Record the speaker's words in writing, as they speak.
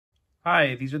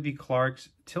Hi, these are the Clark's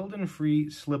Tilden free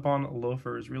slip-on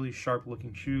loafers, really sharp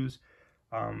looking shoes.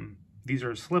 These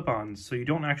are slip-ons, so you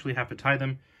don't actually have to tie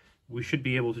them. We should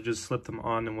be able to just slip them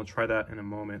on, and we'll try that in a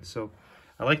moment. So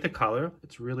I like the color.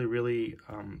 It's really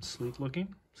sleek looking.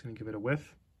 I'm just gonna give it a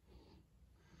whiff.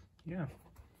 Yeah,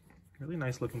 really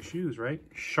nice looking shoes, right?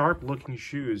 Sharp looking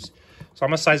shoes. So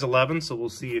I'm a size 11, so we'll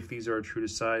see if these are true to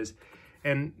size.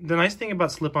 And the nice thing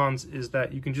about slip-ons is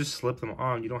that you can just slip them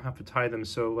on. You don't have to tie them.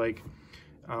 So like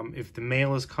if the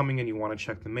mail is coming and you want to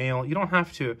check the mail, you don't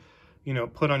have to, you know,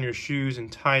 put on your shoes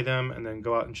and tie them and then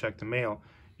go out and check the mail.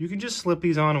 You can just slip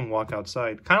these on and walk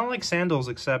outside. Kind of like sandals,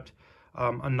 except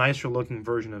a nicer looking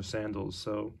version of sandals.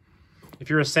 So if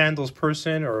you're a sandals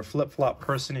person or a flip-flop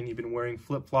person and you've been wearing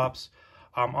flip-flops,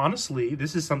 honestly,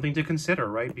 this is something to consider,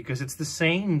 right? Because it's the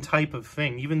same type of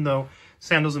thing. Even though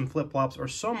sandals and flip-flops are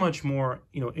so much more,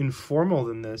 you know, informal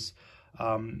than this,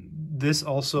 this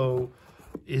also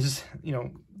is, you know,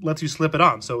 lets you slip it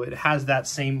on. So it has that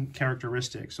same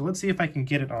characteristic. So let's see if I can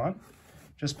get it on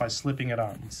just by slipping it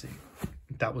on. Let's see.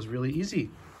 That was really easy.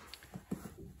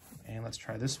 And let's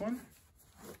try this one.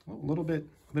 A little bit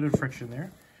of friction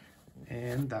there.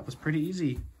 And that was pretty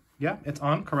easy. Yeah, it's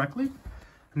on correctly.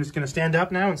 I'm just going to stand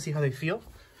up now and see how they feel.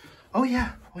 Oh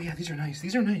yeah, these are nice.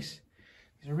 These are nice.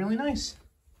 These are really nice.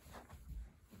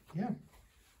 Yeah.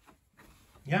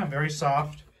 Yeah, very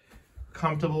soft,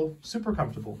 comfortable, super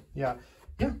comfortable. Yeah,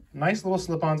 nice little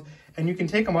slip-ons. And you can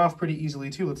take them off pretty easily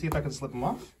too. Let's see if I can slip them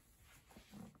off.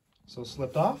 So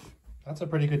slipped off. That's a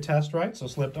pretty good test, right? So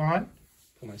slipped on.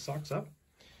 Pull my socks up.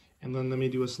 And then let me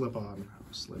do a slip-on.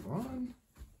 Slip on.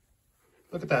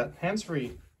 Look at that,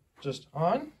 hands-free. Just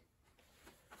on.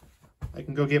 I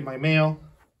can go get my mail.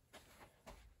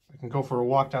 I can go for a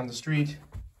walk down the street.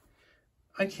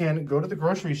 I can go to the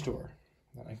grocery store.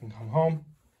 Then I can come home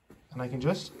and I can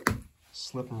just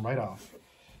slip them right off.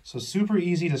 So super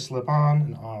easy to slip on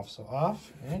and off. So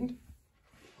off and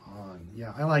on.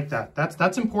 Yeah, I like that.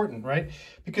 That's important, right?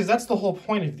 Because that's the whole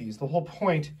point of these. The whole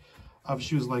point of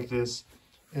shoes like this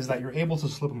is that you're able to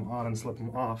slip them on and slip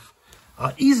them off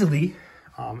easily.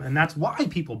 And that's why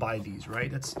people buy these,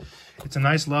 right? It's a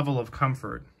nice level of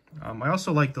comfort. I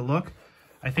also like the look.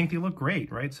 I think they look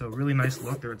great, right? So really nice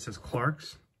look. There it says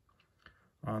Clark's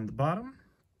on the bottom.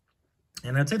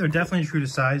 And I'd say they're definitely true to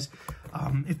size.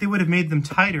 If they would have made them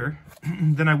tighter,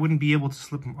 then I wouldn't be able to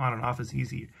slip them on and off as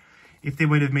easy. If they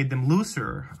would have made them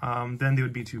looser, then they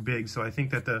would be too big. So I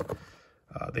think that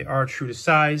they are true to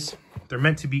size. They're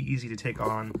meant to be easy to take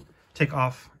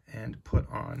off, and put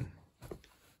on.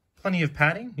 Plenty of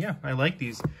padding. Yeah, I like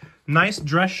these. Nice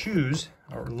dress shoes,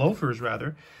 or loafers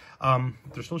rather.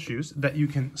 They're still shoes that you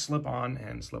can slip on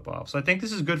and slip off. So I think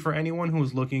this is good for anyone who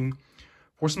is looking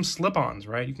for some slip-ons,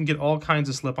 right? You can get all kinds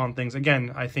of slip-on things.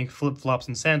 Again, I think flip-flops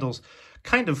and sandals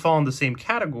kind of fall in the same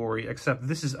category, except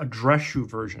this is a dress shoe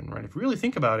version, right? If you really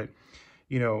think about it,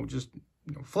 you know,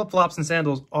 flip-flops and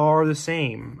sandals are the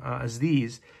same as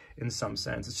these in some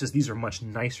sense. It's just these are much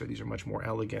nicer. These are much more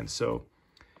elegant. So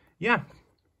yeah.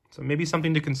 So maybe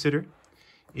something to consider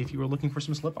if you were looking for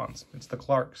some slip-ons. It's the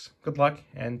Clark's. Good luck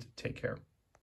and take care.